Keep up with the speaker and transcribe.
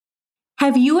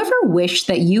Have you ever wished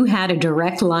that you had a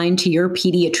direct line to your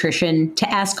pediatrician to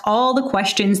ask all the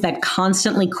questions that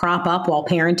constantly crop up while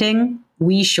parenting?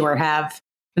 We sure have.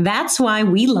 That's why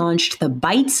we launched the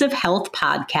Bites of Health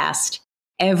podcast.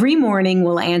 Every morning,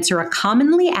 we'll answer a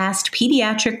commonly asked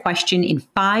pediatric question in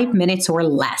 5 minutes or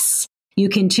less. You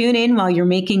can tune in while you're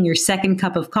making your second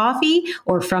cup of coffee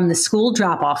or from the school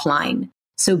drop-off line.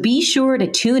 So be sure to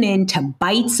tune in to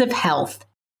Bites of Health,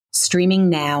 streaming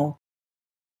now.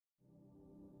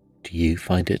 Do you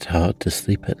find it hard to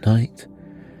sleep at night?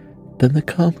 Then the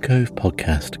Calm Cove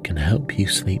podcast can help you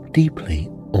sleep deeply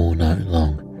all night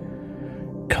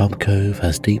long. Calm Cove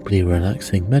has deeply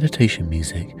relaxing meditation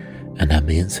music and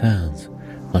ambient sounds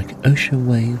like ocean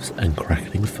waves and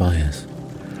crackling fires.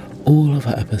 All of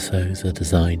our episodes are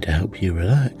designed to help you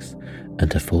relax and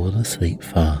to fall asleep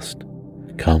fast.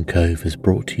 Calm Cove is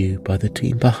brought to you by the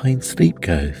team behind Sleep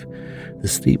Cove, the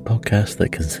sleep podcast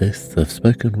that consists of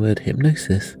spoken word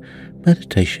hypnosis,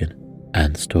 meditation,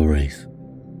 and stories.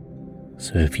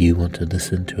 So if you want to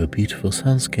listen to a beautiful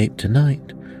soundscape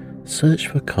tonight, search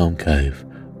for Calm Cove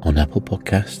on Apple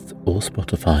Podcasts or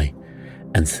Spotify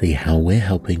and see how we're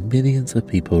helping millions of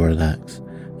people relax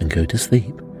and go to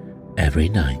sleep every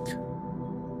night.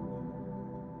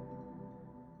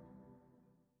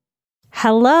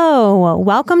 Hello,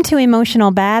 welcome to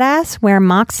Emotional Badass, where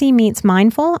Moxie meets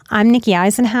mindful. I'm Nikki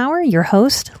Eisenhower, your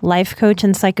host, life coach,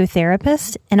 and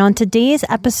psychotherapist. And on today's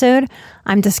episode,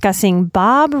 I'm discussing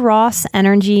Bob Ross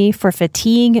energy for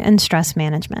fatigue and stress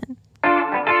management.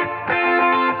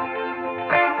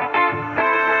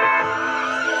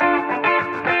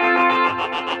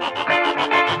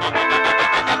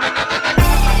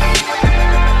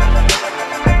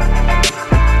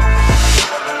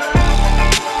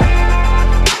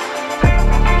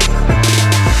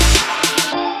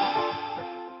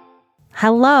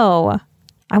 Hello,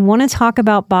 I want to talk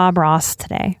about Bob Ross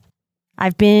today.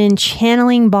 I've been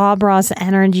channeling Bob Ross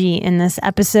energy in this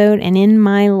episode and in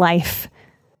my life.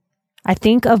 I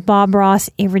think of Bob Ross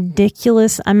a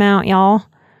ridiculous amount, y'all.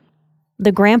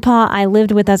 The grandpa I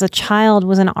lived with as a child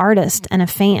was an artist and a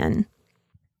fan.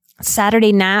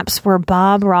 Saturday naps were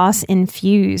Bob Ross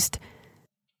infused.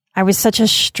 I was such a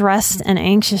stressed and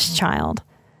anxious child.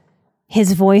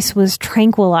 His voice was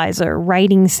tranquilizer,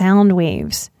 writing sound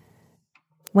waves.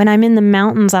 When I'm in the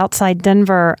mountains outside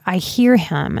Denver, I hear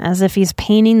him as if he's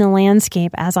painting the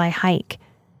landscape as I hike,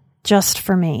 just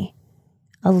for me.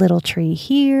 A little tree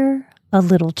here, a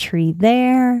little tree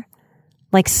there.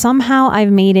 Like somehow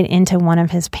I've made it into one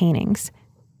of his paintings.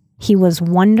 He was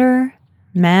wonder,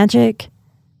 magic,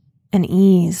 and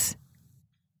ease.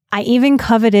 I even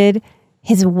coveted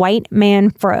his white man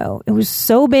fro. It was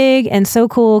so big and so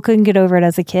cool, couldn't get over it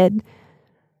as a kid.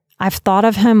 I've thought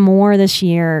of him more this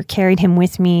year, carried him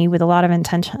with me with a lot of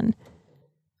intention.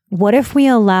 What if we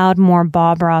allowed more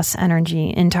Bob Ross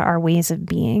energy into our ways of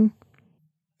being?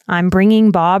 I'm bringing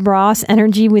Bob Ross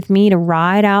energy with me to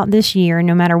ride out this year,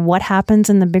 no matter what happens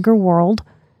in the bigger world,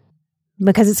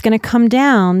 because it's going to come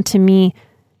down to me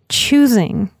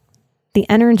choosing the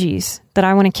energies that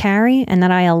I want to carry and that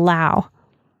I allow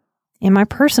in my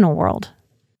personal world.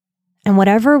 And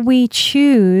whatever we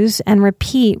choose and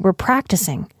repeat, we're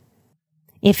practicing.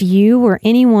 If you or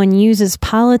anyone uses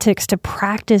politics to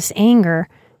practice anger,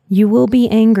 you will be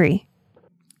angry.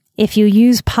 If you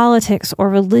use politics or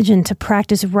religion to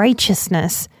practice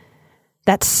righteousness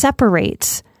that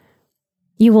separates,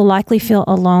 you will likely feel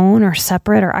alone or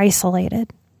separate or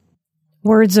isolated.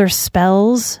 Words are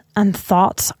spells and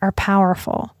thoughts are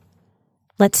powerful.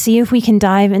 Let's see if we can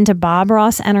dive into Bob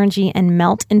Ross energy and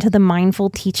melt into the mindful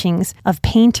teachings of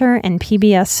painter and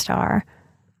PBS star,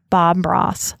 Bob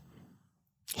Ross.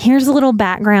 Here's a little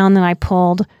background that I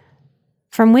pulled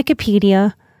from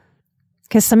Wikipedia,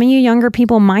 because some of you younger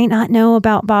people might not know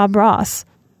about Bob Ross.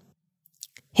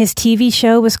 His TV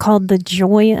show was called The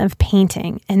Joy of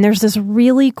Painting, and there's this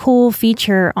really cool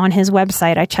feature on his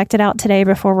website. I checked it out today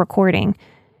before recording.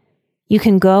 You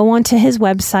can go onto his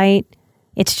website.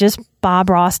 It's just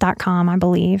bobross.com, I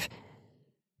believe.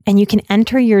 And you can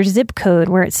enter your zip code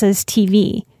where it says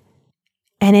TV,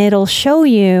 and it'll show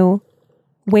you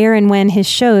where and when his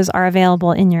shows are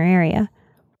available in your area.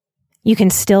 You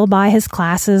can still buy his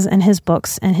classes and his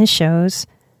books and his shows.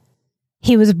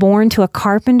 He was born to a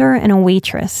carpenter and a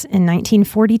waitress in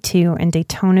 1942 in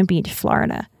Daytona Beach,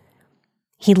 Florida.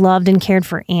 He loved and cared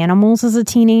for animals as a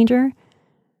teenager.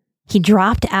 He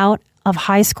dropped out of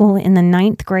high school in the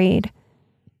 9th grade,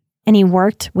 and he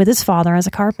worked with his father as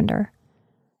a carpenter.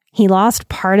 He lost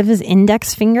part of his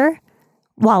index finger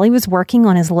while he was working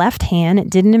on his left hand. It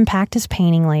didn't impact his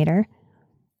painting later.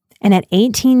 And at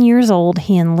 18 years old,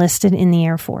 he enlisted in the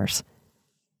Air Force.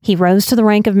 He rose to the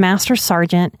rank of Master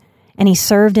Sergeant, and he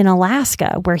served in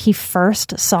Alaska, where he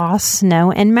first saw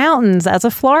snow and mountains as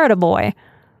a Florida boy.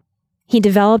 He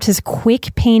developed his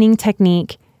quick painting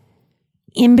technique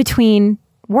in between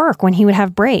work when he would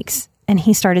have breaks, and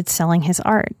he started selling his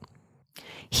art.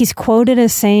 He's quoted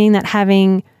as saying that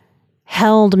having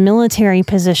held military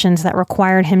positions that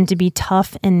required him to be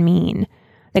tough and mean,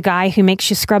 the guy who makes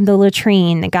you scrub the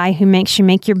latrine, the guy who makes you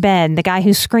make your bed, the guy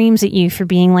who screams at you for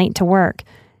being late to work,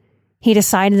 he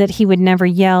decided that he would never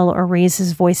yell or raise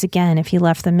his voice again if he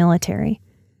left the military.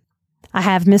 I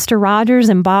have Mr. Rogers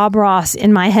and Bob Ross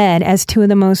in my head as two of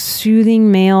the most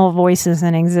soothing male voices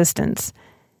in existence.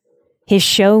 His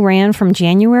show ran from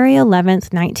January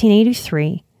 11th,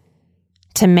 1983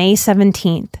 to May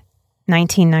 17th,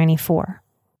 1994.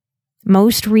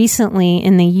 Most recently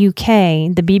in the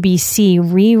UK, the BBC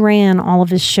reran all of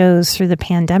his shows through the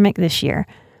pandemic this year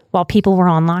while people were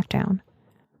on lockdown.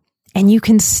 And you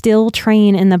can still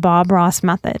train in the Bob Ross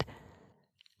method.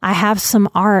 I have some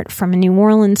art from a New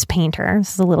Orleans painter.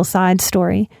 This is a little side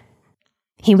story.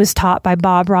 He was taught by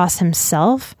Bob Ross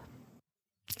himself.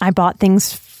 I bought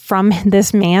things from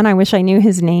this man. I wish I knew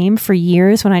his name for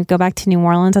years when I'd go back to New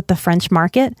Orleans at the French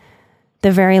market.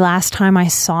 The very last time I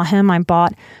saw him, I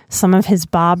bought some of his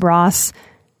Bob Ross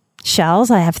shells.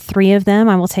 I have 3 of them.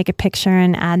 I will take a picture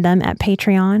and add them at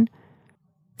Patreon.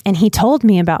 And he told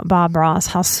me about Bob Ross,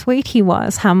 how sweet he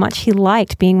was, how much he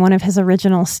liked being one of his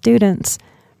original students.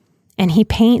 And he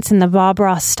paints in the Bob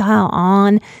Ross style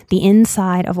on the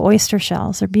inside of oyster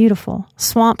shells. They're beautiful.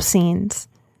 Swamp scenes.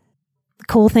 The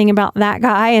cool thing about that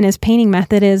guy and his painting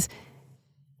method is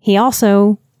he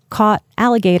also caught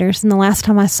alligators. And the last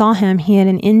time I saw him, he had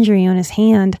an injury on his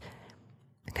hand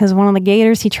because one of the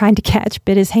gators he tried to catch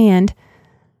bit his hand.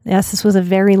 Yes, this was a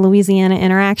very Louisiana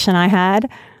interaction I had.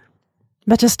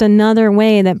 But just another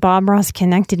way that Bob Ross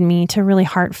connected me to a really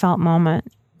heartfelt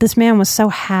moment. This man was so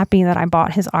happy that I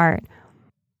bought his art.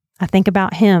 I think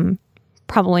about him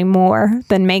probably more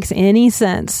than makes any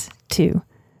sense to.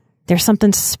 There's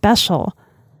something special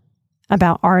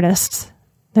about artists.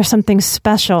 There's something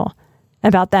special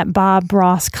about that Bob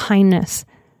Ross kindness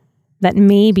that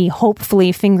maybe,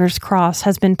 hopefully, fingers crossed,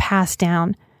 has been passed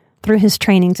down through his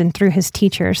trainings and through his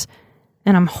teachers.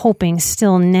 And I'm hoping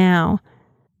still now,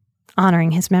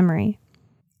 honoring his memory.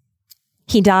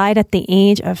 He died at the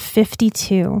age of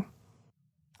 52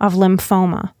 of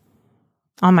lymphoma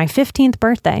on my 15th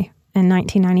birthday in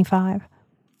 1995.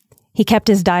 He kept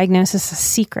his diagnosis a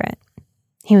secret.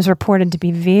 He was reported to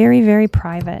be very, very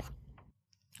private.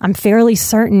 I'm fairly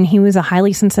certain he was a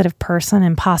highly sensitive person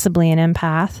and possibly an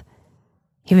empath.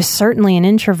 He was certainly an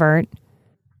introvert,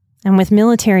 and with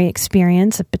military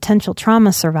experience, a potential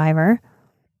trauma survivor.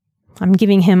 I'm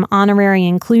giving him honorary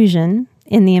inclusion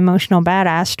in the emotional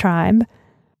badass tribe.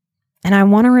 And I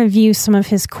want to review some of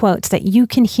his quotes that you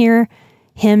can hear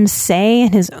him say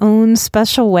in his own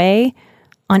special way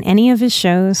on any of his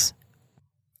shows.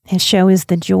 His show is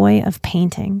The Joy of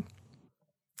Painting.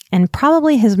 And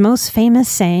probably his most famous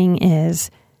saying is,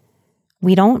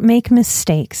 "We don't make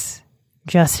mistakes,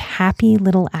 just happy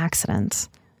little accidents."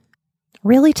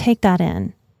 Really take that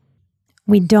in.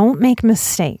 We don't make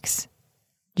mistakes,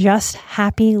 just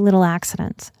happy little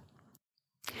accidents.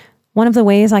 One of the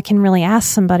ways I can really ask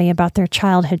somebody about their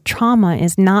childhood trauma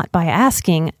is not by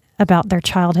asking about their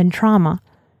childhood trauma.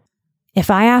 If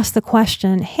I ask the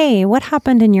question, "Hey, what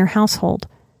happened in your household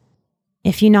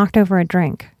if you knocked over a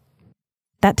drink?"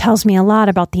 That tells me a lot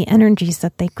about the energies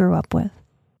that they grew up with.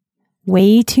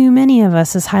 Way too many of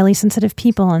us as highly sensitive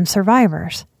people and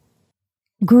survivors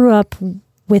grew up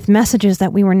with messages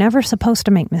that we were never supposed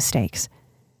to make mistakes,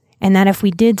 and that if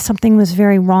we did, something was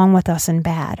very wrong with us and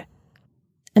bad.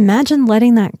 Imagine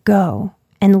letting that go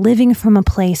and living from a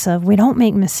place of, we don't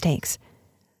make mistakes,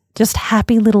 just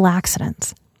happy little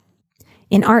accidents.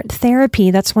 In art therapy,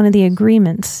 that's one of the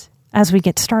agreements as we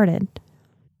get started,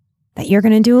 that you're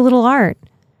going to do a little art.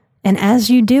 And as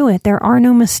you do it, there are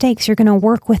no mistakes. You're going to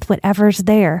work with whatever's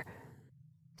there,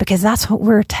 because that's what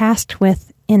we're tasked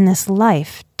with in this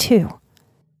life too.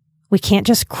 We can't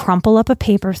just crumple up a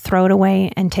paper, throw it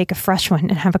away, and take a fresh one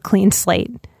and have a clean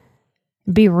slate.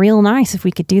 It'd be real nice if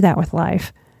we could do that with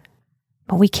life,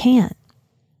 but we can't.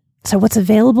 So what's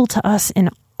available to us in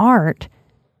art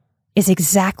is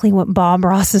exactly what Bob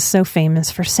Ross is so famous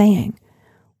for saying.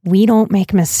 We don't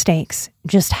make mistakes,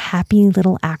 just happy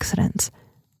little accidents.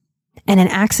 And an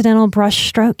accidental brush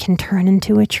stroke can turn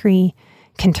into a tree,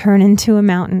 can turn into a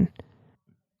mountain.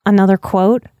 Another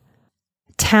quote,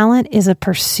 "Talent is a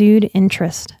pursued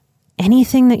interest.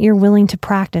 Anything that you're willing to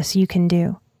practice, you can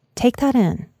do." Take that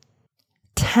in.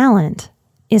 Talent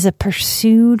is a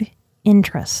pursued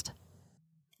interest.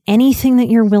 Anything that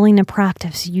you're willing to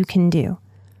practice, you can do.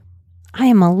 I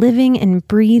am a living and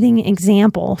breathing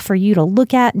example for you to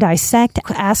look at, dissect,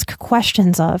 ask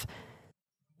questions of.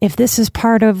 If this is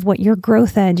part of what your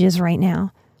growth edge is right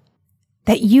now,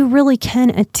 that you really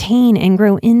can attain and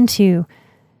grow into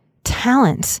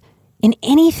talents in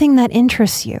anything that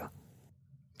interests you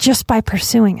just by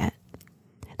pursuing it.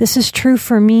 This is true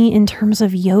for me in terms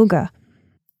of yoga.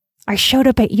 I showed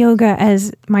up at yoga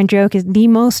as, my joke is, the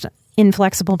most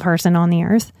inflexible person on the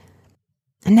earth.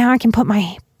 And now I can put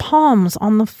my palms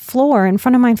on the floor in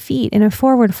front of my feet in a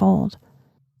forward fold.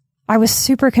 I was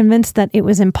super convinced that it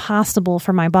was impossible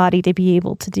for my body to be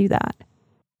able to do that.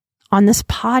 On this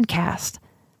podcast,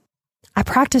 I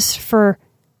practiced for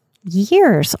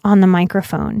years on the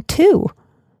microphone too,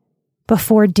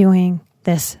 before doing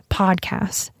this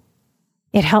podcast.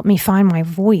 It helped me find my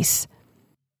voice.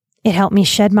 It helped me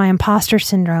shed my imposter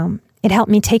syndrome. It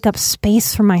helped me take up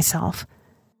space for myself.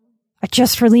 I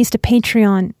just released a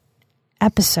Patreon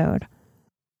episode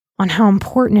on how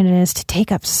important it is to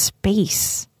take up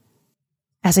space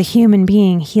as a human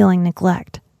being healing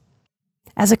neglect.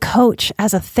 As a coach,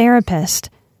 as a therapist,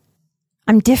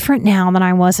 I'm different now than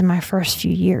I was in my first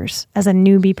few years as a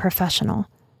newbie professional.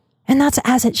 And that's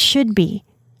as it should be.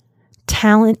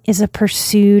 Talent is a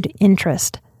pursued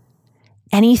interest.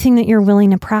 Anything that you're willing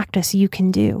to practice, you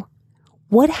can do.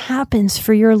 What happens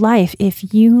for your life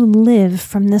if you live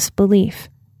from this belief?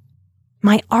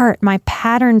 My art, my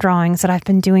pattern drawings that I've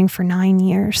been doing for 9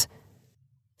 years.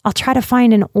 I'll try to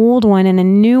find an old one and a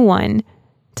new one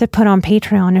to put on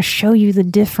Patreon to show you the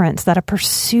difference that a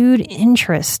pursued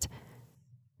interest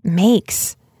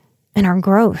makes in our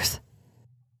growth.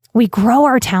 We grow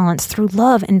our talents through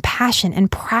love and passion and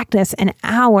practice and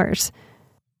hours.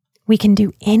 We can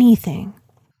do anything.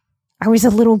 I was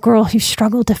a little girl who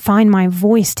struggled to find my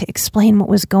voice to explain what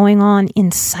was going on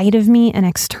inside of me and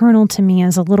external to me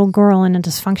as a little girl in a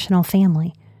dysfunctional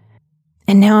family.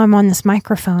 And now I'm on this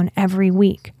microphone every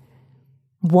week.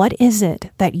 What is it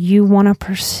that you want to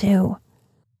pursue?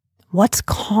 What's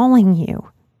calling you?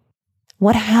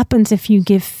 What happens if you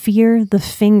give fear the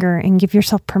finger and give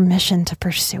yourself permission to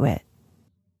pursue it?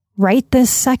 Right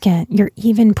this second, you're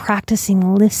even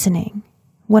practicing listening.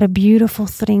 What a beautiful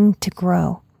thing to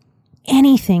grow.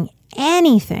 Anything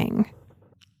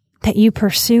that you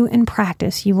pursue and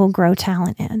practice, you will grow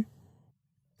talent in.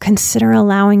 Consider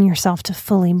allowing yourself to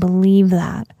fully believe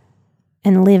that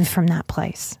and live from that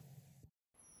place.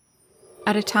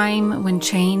 At a time when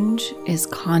change is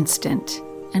constant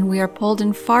and we are pulled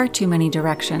in far too many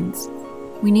directions,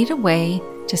 we need a way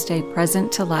to stay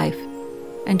present to life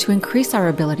and to increase our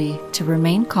ability to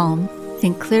remain calm,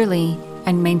 think clearly,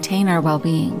 and maintain our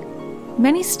well-being.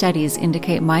 Many studies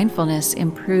indicate mindfulness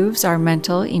improves our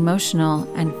mental,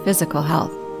 emotional, and physical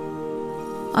health.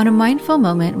 On A Mindful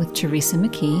Moment with Teresa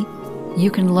McKee,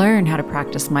 you can learn how to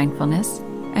practice mindfulness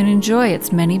and enjoy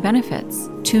its many benefits.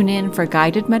 Tune in for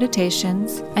guided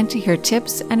meditations and to hear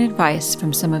tips and advice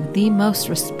from some of the most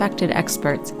respected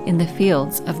experts in the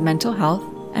fields of mental health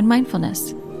and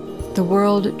mindfulness. The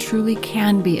world truly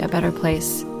can be a better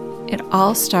place. It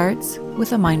all starts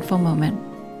with a mindful moment.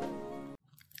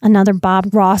 Another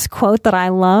Bob Ross quote that I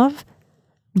love: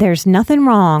 "There's nothing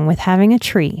wrong with having a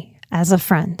tree as a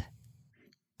friend."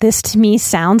 This to me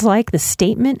sounds like the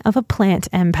statement of a plant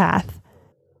empath.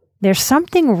 There's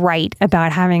something right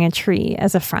about having a tree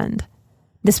as a friend.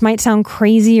 This might sound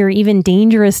crazy or even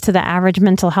dangerous to the average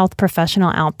mental health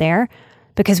professional out there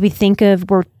because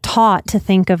we're taught to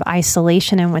think of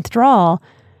isolation and withdrawal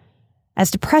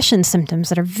as depression symptoms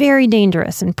that are very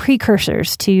dangerous and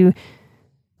precursors to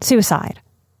suicide.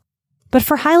 But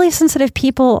for highly sensitive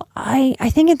people, I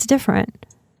think it's different.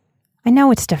 I know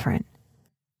it's different.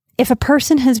 If a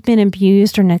person has been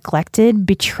abused or neglected,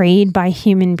 betrayed by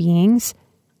human beings,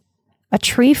 a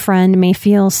tree friend may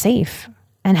feel safe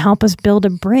and help us build a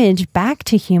bridge back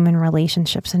to human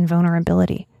relationships and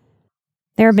vulnerability.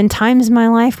 There have been times in my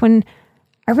life when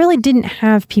I really didn't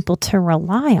have people to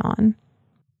rely on,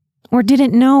 or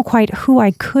didn't know quite who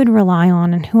I could rely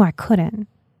on and who I couldn't.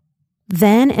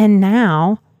 Then and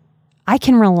now, I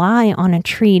can rely on a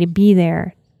tree to be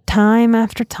there time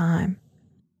after time,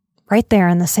 right there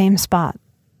in the same spot.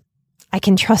 I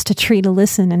can trust a tree to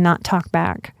listen and not talk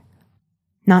back,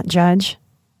 not judge.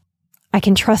 I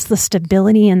can trust the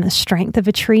stability and the strength of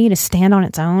a tree to stand on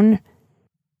its own.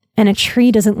 And a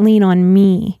tree doesn't lean on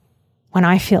me when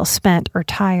I feel spent or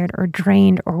tired or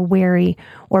drained or weary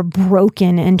or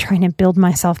broken and trying to build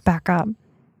myself back up.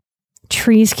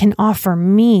 Trees can offer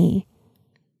me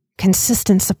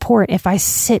consistent support if I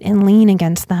sit and lean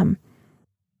against them,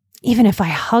 even if I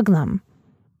hug them.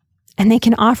 And they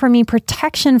can offer me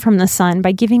protection from the sun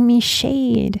by giving me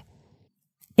shade.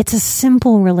 It's a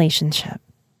simple relationship.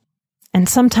 And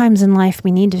sometimes in life,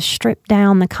 we need to strip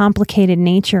down the complicated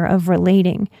nature of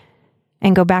relating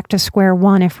and go back to square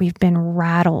one if we've been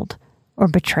rattled or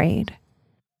betrayed.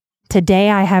 Today,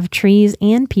 I have trees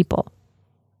and people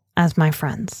as my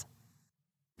friends.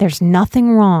 There's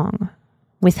nothing wrong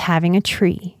with having a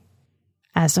tree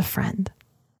as a friend.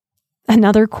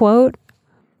 Another quote,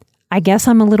 I guess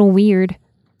I'm a little weird.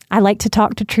 I like to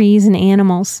talk to trees and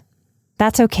animals.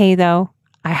 That's okay, though.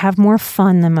 I have more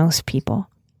fun than most people.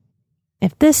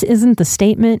 If this isn't the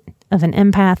statement of an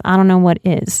empath, I don't know what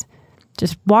is.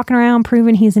 Just walking around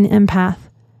proving he's an empath.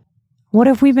 What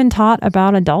have we been taught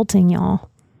about adulting, y'all?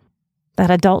 That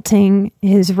adulting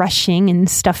is rushing and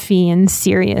stuffy and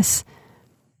serious.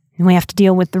 And we have to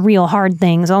deal with the real hard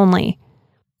things only.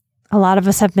 A lot of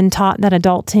us have been taught that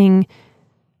adulting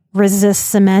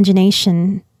resists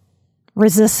imagination,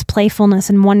 resists playfulness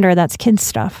and wonder. That's kid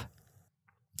stuff.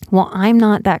 Well, I'm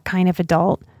not that kind of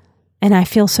adult. And I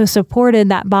feel so supported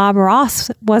that Bob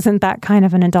Ross wasn't that kind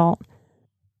of an adult.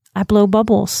 I blow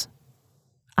bubbles.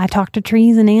 I talk to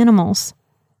trees and animals.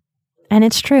 And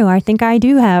it's true, I think I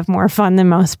do have more fun than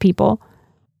most people.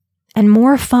 And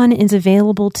more fun is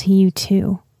available to you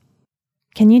too.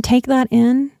 Can you take that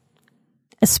in?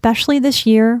 Especially this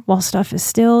year, while stuff is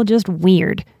still just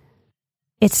weird.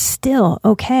 It's still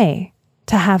okay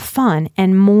to have fun,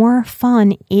 and more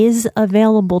fun is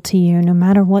available to you no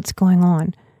matter what's going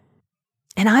on.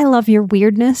 And I love your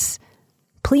weirdness.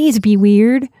 Please be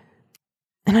weird.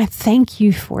 And I thank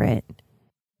you for it.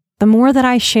 The more that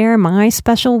I share my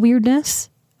special weirdness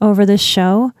over this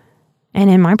show and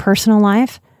in my personal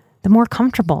life, the more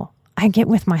comfortable I get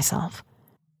with myself.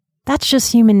 That's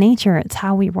just human nature. It's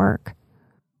how we work.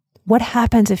 What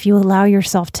happens if you allow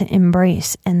yourself to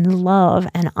embrace and love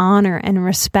and honor and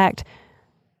respect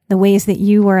the ways that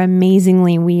you are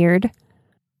amazingly weird?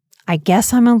 I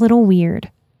guess I'm a little weird.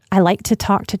 I like to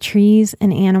talk to trees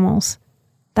and animals.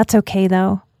 That's okay,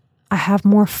 though. I have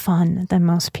more fun than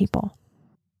most people.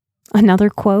 Another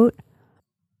quote,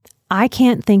 I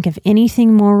can't think of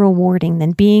anything more rewarding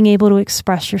than being able to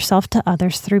express yourself to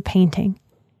others through painting.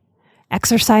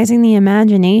 Exercising the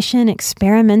imagination,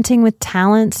 experimenting with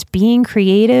talents, being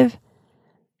creative.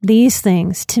 These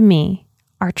things, to me,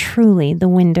 are truly the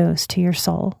windows to your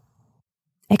soul.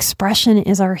 Expression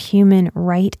is our human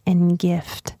right and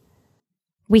gift.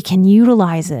 We can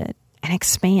utilize it and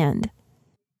expand.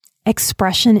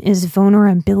 Expression is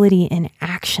vulnerability in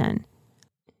action.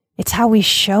 It's how we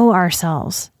show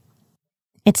ourselves.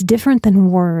 It's different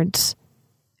than words.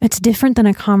 It's different than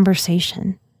a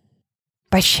conversation.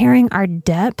 By sharing our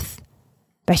depth,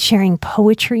 by sharing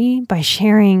poetry, by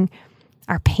sharing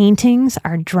our paintings,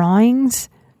 our drawings,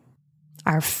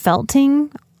 our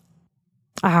felting,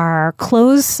 our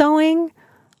clothes sewing,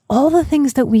 all the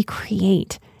things that we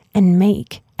create and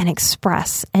make and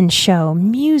express and show,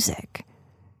 music,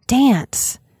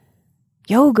 dance,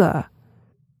 yoga.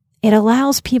 It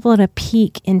allows people to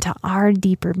peek into our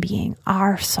deeper being,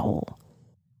 our soul.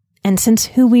 And since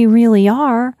who we really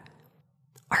are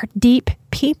deep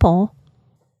people,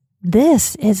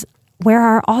 this is where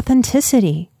our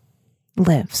authenticity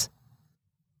lives.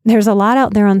 There's a lot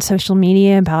out there on social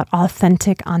media about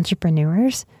authentic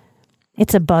entrepreneurs.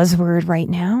 It's a buzzword right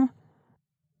now.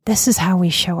 This is how we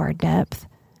show our depth,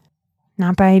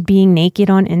 not by being naked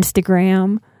on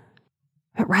Instagram,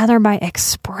 but rather by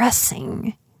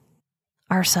expressing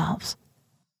ourselves.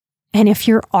 And if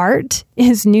your art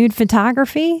is nude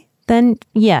photography, then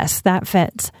yes, that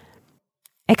fits.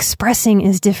 Expressing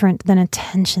is different than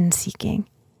attention seeking.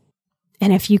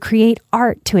 And if you create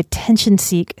art to attention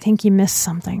seek, I think you miss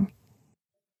something.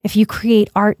 If you create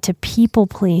art to people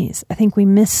please, I think we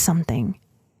miss something.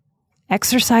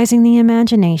 Exercising the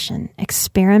imagination,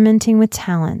 experimenting with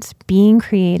talents, being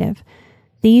creative,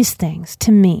 these things,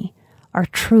 to me, are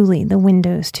truly the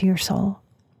windows to your soul.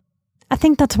 I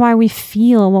think that's why we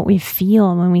feel what we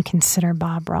feel when we consider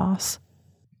Bob Ross.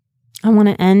 I want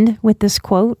to end with this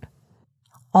quote.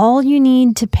 All you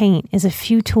need to paint is a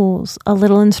few tools, a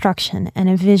little instruction, and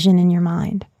a vision in your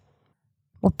mind.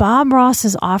 What Bob Ross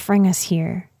is offering us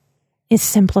here is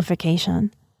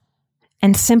simplification.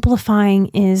 And simplifying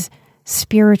is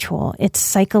spiritual. It's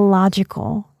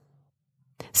psychological.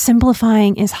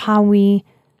 Simplifying is how we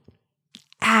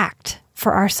act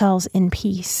for ourselves in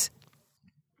peace.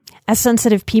 As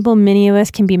sensitive people, many of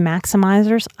us can be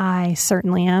maximizers. I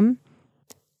certainly am.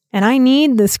 And I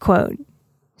need this quote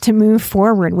to move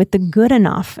forward with the good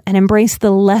enough and embrace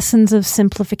the lessons of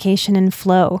simplification and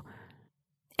flow.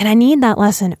 And I need that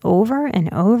lesson over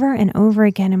and over and over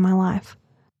again in my life.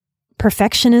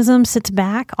 Perfectionism sits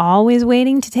back, always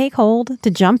waiting to take hold, to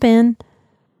jump in,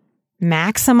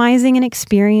 maximizing an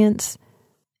experience.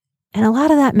 And a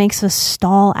lot of that makes us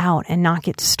stall out and not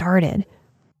get started.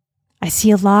 I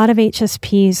see a lot of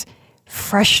HSPs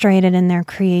frustrated in their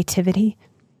creativity.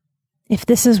 If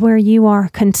this is where you are,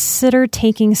 consider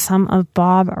taking some of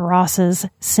Bob Ross's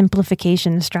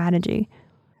simplification strategy.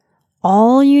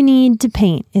 All you need to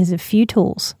paint is a few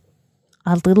tools,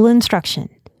 a little instruction,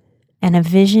 and a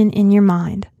vision in your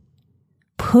mind.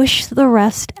 Push the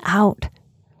rest out.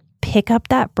 Pick up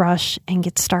that brush and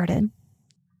get started.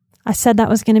 I said that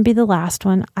was going to be the last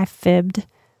one. I fibbed.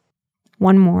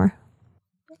 One more.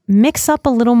 Mix up a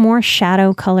little more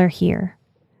shadow color here.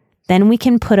 Then we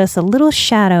can put us a little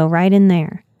shadow right in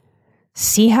there.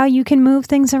 See how you can move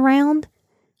things around?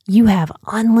 You have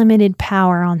unlimited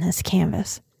power on this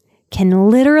canvas. Can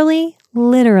literally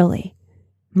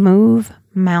move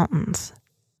mountains.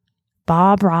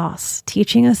 Bob Ross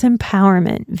teaching us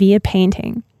empowerment via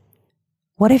painting.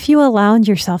 What if you allowed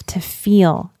yourself to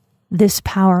feel this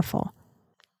powerful,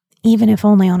 even if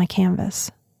only on a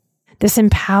canvas? This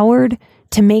empowered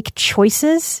to make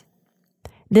choices,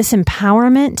 this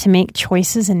empowerment to make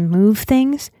choices and move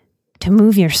things, to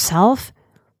move yourself,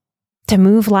 to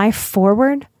move life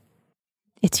forward,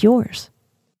 it's yours.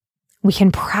 We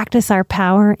can practice our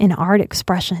power in art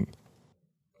expression,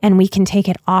 and we can take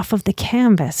it off of the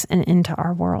canvas and into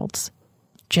our worlds.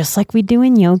 Just like we do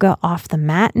in yoga, off the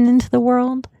mat and into the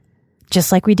world,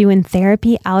 just like we do in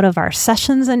therapy, out of our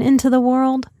sessions and into the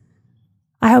world.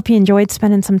 I hope you enjoyed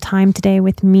spending some time today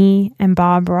with me and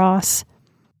Bob Ross.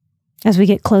 As we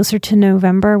get closer to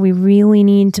November, we really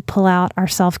need to pull out our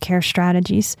self-care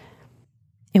strategies,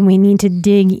 and we need to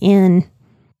dig in.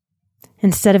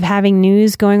 Instead of having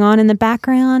news going on in the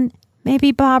background,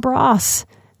 maybe Bob Ross,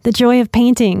 The Joy of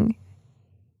Painting,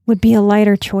 would be a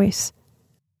lighter choice.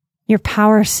 Your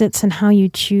power sits in how you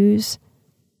choose,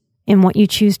 in what you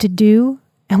choose to do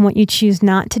and what you choose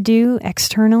not to do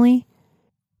externally,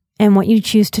 and what you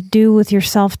choose to do with your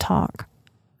self-talk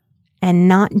and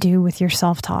not do with your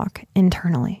self-talk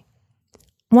internally.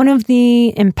 One of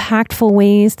the impactful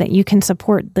ways that you can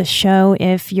support the show,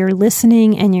 if you're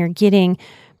listening and you're getting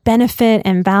benefit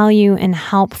and value and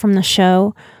help from the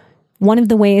show, one of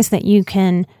the ways that you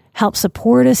can help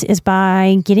support us is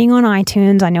by getting on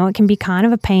iTunes. I know it can be kind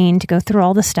of a pain to go through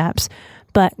all the steps,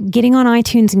 but getting on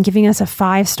iTunes and giving us a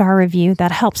 5-star review,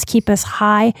 that helps keep us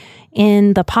high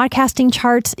in the podcasting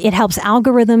charts. It helps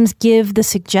algorithms give the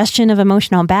suggestion of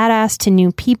Emotional Badass to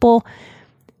new people.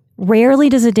 Rarely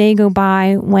does a day go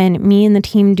by when me and the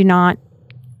team do not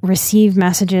receive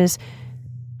messages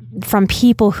from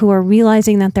people who are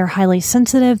realizing that they're highly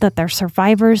sensitive, that they're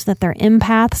survivors, that they're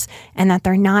empaths, and that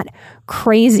they're not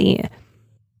crazy.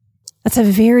 That's a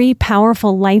very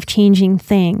powerful, life-changing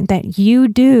thing that you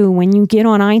do when you get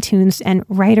on iTunes and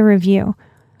write a review.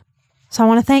 So I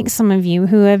want to thank some of you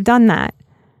who have done that.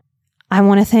 I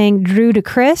want to thank Drew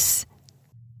DeChris.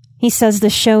 He says the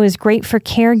show is great for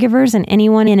caregivers and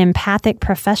anyone in empathic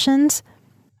professions.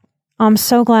 I'm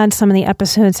so glad some of the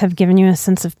episodes have given you a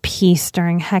sense of peace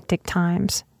during hectic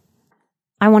times.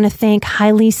 I want to thank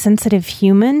Highly Sensitive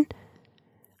Human.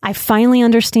 I finally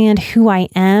understand who I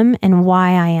am and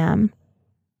why I am.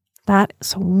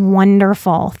 That's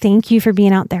wonderful. Thank you for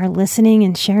being out there listening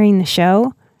and sharing the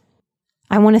show.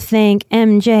 I want to thank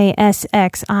MJSXING.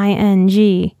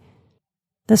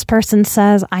 This person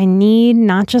says, I need,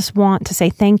 not just want, to say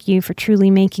thank you for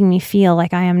truly making me feel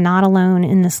like I am not alone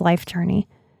in this life journey.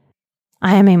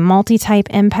 I am a multi-type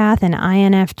empath and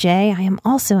INFJ. I am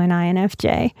also an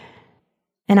INFJ.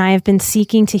 And I have been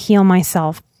seeking to heal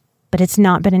myself, but it's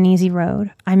not been an easy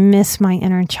road. I miss my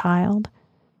inner child.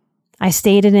 I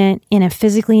stayed in a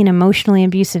physically and emotionally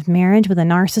abusive marriage with a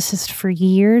narcissist for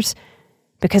years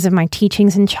because of my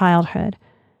teachings in childhood.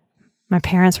 My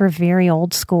parents were very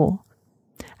old school.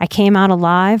 I came out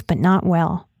alive, but not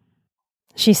well.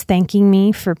 She's thanking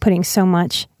me for putting so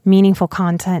much meaningful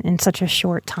content in such a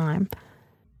short time.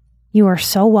 You are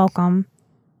so welcome.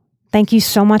 Thank you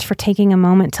so much for taking a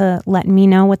moment to let me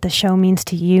know what the show means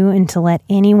to you and to let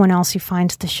anyone else who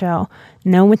finds the show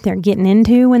know what they're getting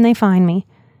into when they find me.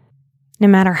 No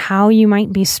matter how you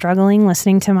might be struggling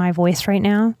listening to my voice right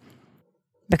now,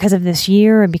 because of this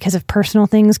year or because of personal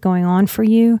things going on for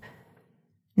you,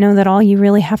 know that all you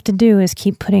really have to do is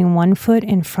keep putting one foot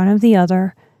in front of the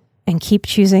other and keep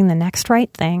choosing the next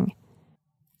right thing,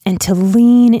 and to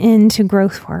lean into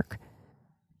growth work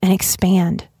and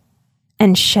expand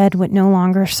and shed what no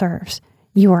longer serves.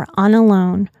 You are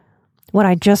unalone. What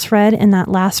I just read in that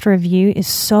last review is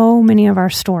so many of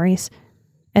our stories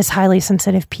as highly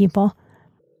sensitive people.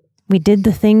 We did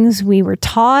the things we were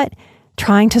taught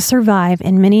trying to survive,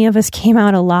 and many of us came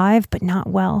out alive, but not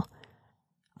well.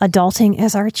 Adulting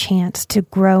is our chance to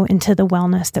grow into the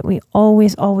wellness that we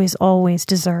always, always, always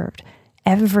deserved.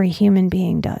 Every human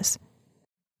being does.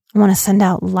 I want to send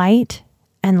out light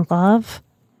and love.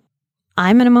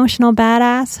 I'm an emotional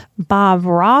badass. Bob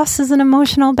Ross is an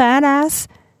emotional badass.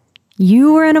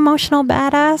 You are an emotional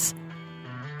badass.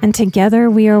 And together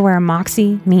we are where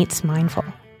Moxie meets mindful.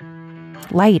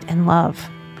 Light and love.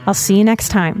 I'll see you next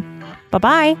time.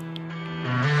 Bye-bye.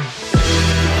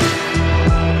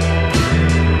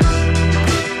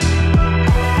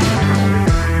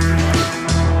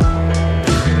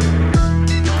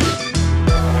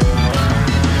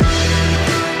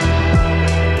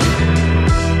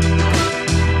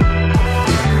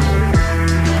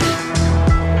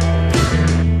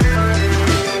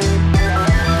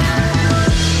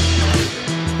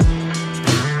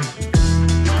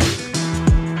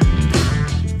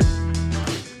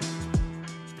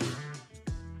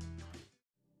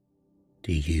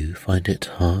 Do you find it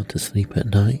hard to sleep at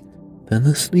night? Then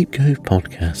the Sleep Cove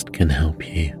podcast can help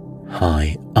you.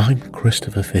 Hi, I'm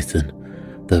Christopher Fitton,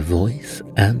 the voice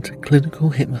and clinical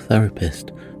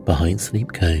hypnotherapist behind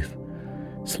Sleep Cove.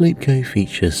 Sleep Cove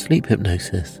features sleep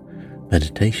hypnosis,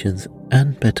 meditations,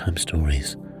 and bedtime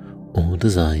stories, all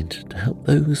designed to help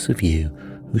those of you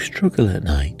who struggle at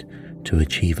night to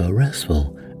achieve a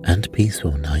restful and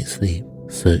peaceful night's sleep.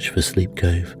 Search for Sleep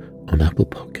Cove on Apple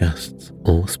Podcasts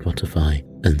or Spotify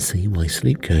and see why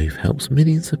Sleep Cove helps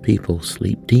millions of people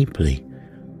sleep deeply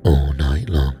all night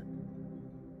long.